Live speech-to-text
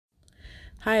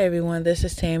Hi everyone, this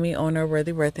is Tammy, owner of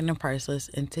Worthy, Worth, and Priceless,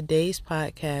 and today's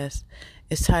podcast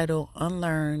is titled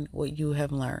Unlearn What You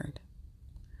Have Learned.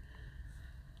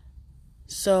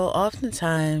 So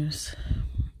oftentimes,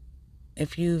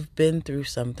 if you've been through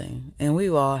something, and we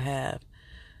all have,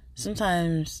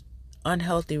 sometimes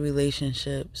unhealthy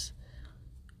relationships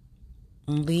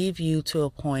leave you to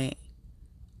a point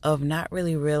of not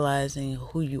really realizing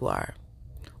who you are,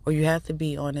 or you have to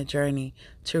be on a journey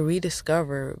to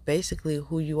rediscover basically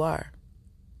who you are.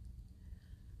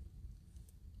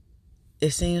 It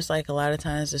seems like a lot of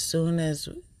times,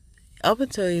 up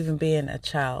until even being a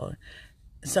child,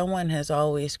 someone has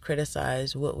always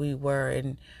criticized what we were,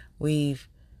 and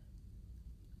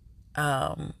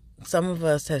some of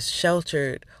us has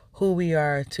sheltered who we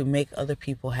are to make other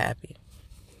people happy.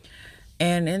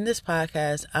 And in this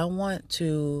podcast, I want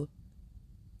to,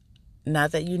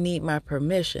 not that you need my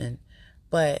permission,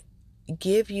 but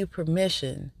give you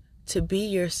permission to be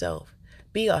yourself.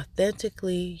 Be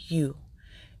authentically you.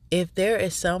 If there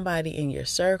is somebody in your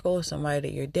circle, somebody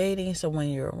that you're dating, someone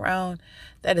you're around,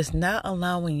 that is not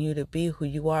allowing you to be who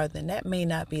you are, then that may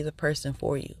not be the person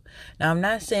for you. Now, I'm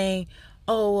not saying,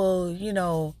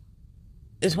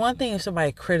 it's one thing if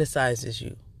somebody criticizes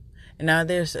you. And now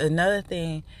there's another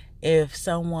thing if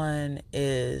someone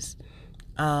is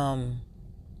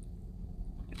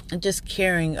just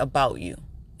caring about you.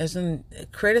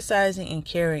 Criticizing and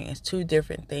caring is two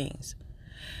different things.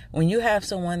 When you have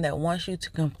someone that wants you to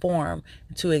conform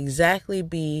to exactly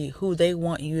be who they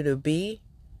want you to be,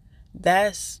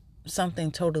 that's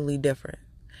something totally different.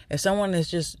 If someone is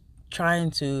just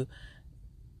trying to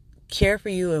care for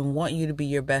you and want you to be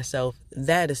your best self,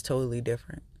 that is totally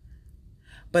different.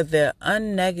 But the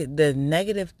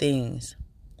negative things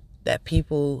that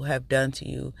people have done to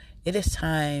you, it is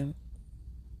time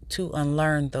to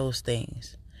unlearn those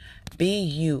things. Be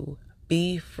you.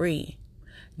 Be free.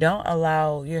 Don't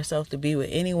allow yourself to be with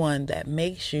anyone that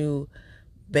makes you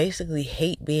basically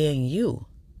hate being you.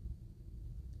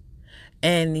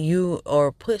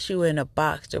 Or puts you in a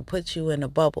box or puts you in a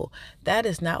bubble. That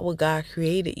is not what God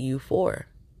created you for.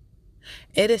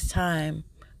 It is time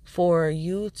for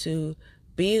you to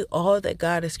be all that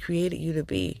God has created you to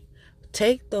be.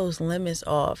 Take those limits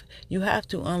off. You have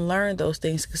to unlearn those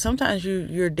things, because sometimes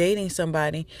you're dating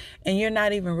somebody and you're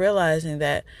not even realizing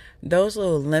that those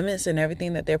little limits and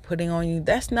everything that they're putting on you,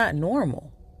 that's not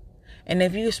normal. And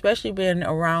if you especially been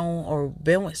around or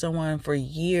been with someone for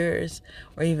years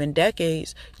or even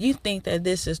decades, you think that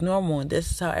this is normal and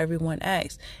this is how everyone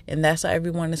acts and that's how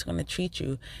everyone is going to treat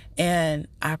you. And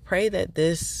I pray that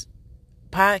this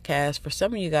podcast for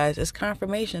some of you guys is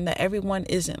confirmation that everyone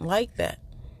isn't like that.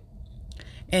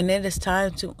 And it is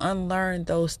time to unlearn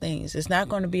those things. It's not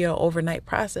going to be an overnight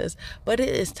process, but it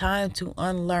is time to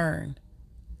unlearn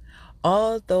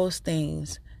all those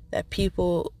things that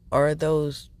people, or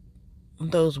those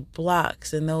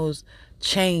blocks and those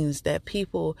chains that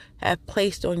people have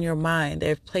placed on your mind,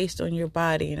 they've placed on your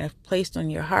body, and have placed on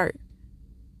your heart.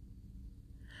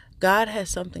 God has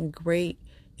something great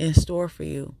in store for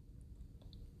you.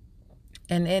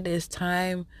 And it is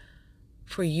time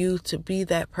for you to be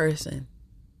that person.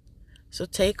 So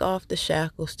take off the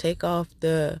shackles, take off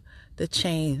the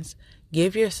chains.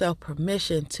 Give yourself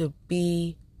permission to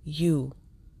be you.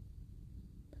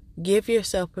 Give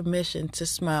yourself permission to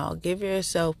smile. Give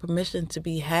yourself permission to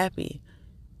be happy.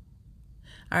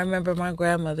 I remember my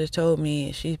grandmother told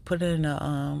me, she put in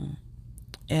a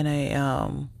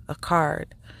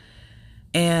card,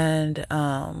 and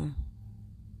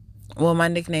my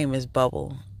nickname is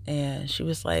Bubble, and she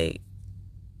was like,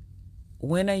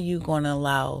 when are you going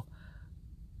to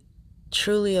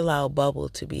truly allow Bubble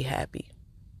to be happy?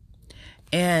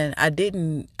 And I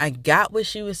got what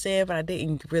she was saying, but I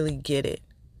didn't really get it.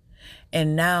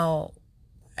 And now,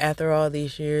 after all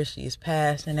these years, she's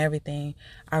passed and everything,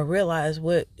 I realized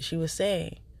what she was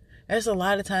saying. There's a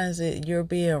lot of times that you're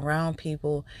being around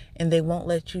people and they won't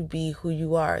let you be who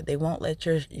you are. They won't let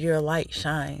your light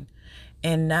shine.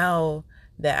 And now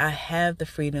that I have the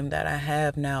freedom that I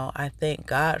have now, I thank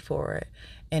God for it.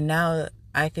 And now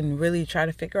I can really try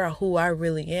to figure out who I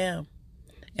really am.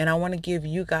 And I want to give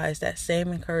you guys that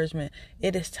same encouragement.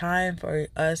 It is time for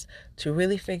us to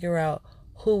really figure out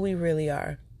who we really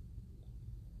are.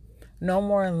 No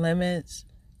more limits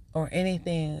or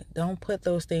anything. Don't put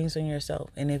those things on yourself.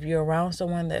 And if you're around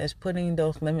someone that is putting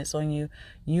those limits on you,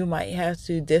 you might have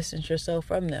to distance yourself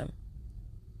from them.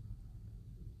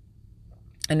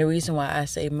 And the reason why I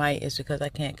say might is because I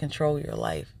can't control your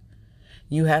life.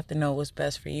 You have to know what's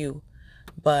best for you.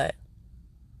 But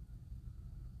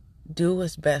do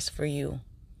what's best for you.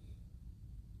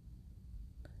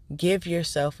 Give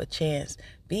yourself a chance.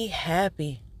 Be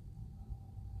happy.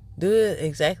 Do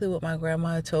exactly what my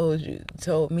grandma told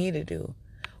me to do.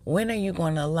 When are you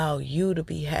going to allow you to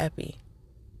be happy?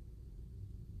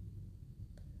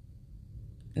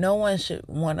 No one should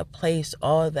want to place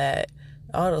all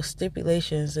those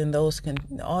stipulations and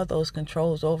all those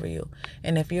controls over you.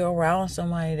 And if you're around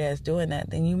somebody that's doing that,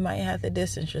 then you might have to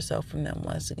distance yourself from them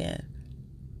once again.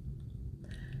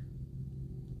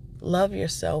 Love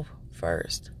yourself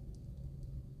first.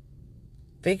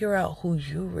 Figure out who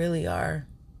you really are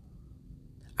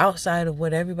outside of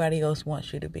what everybody else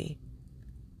wants you to be.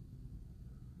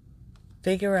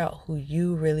 Figure out who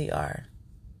you really are.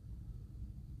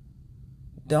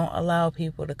 Don't allow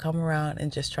people to come around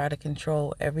and just try to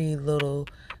control every little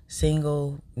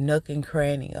single nook and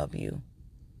cranny of you.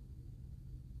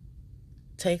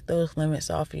 Take those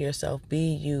limits off of yourself.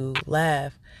 Be you.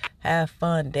 Laugh. Have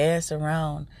fun. Dance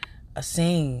around.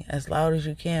 Sing as loud as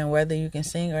you can, whether you can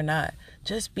sing or not.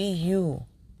 Just be you.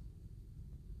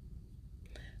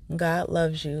 God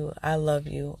loves you. I love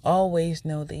you. Always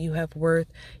know that you have worth.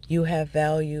 You have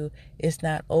value. It's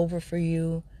not over for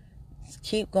you.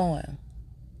 Keep going.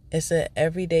 It's an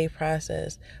everyday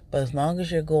process. But as long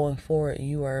as you're going forward,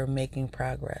 you are making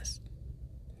progress.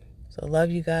 So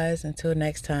love you guys. Until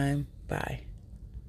next time. Bye.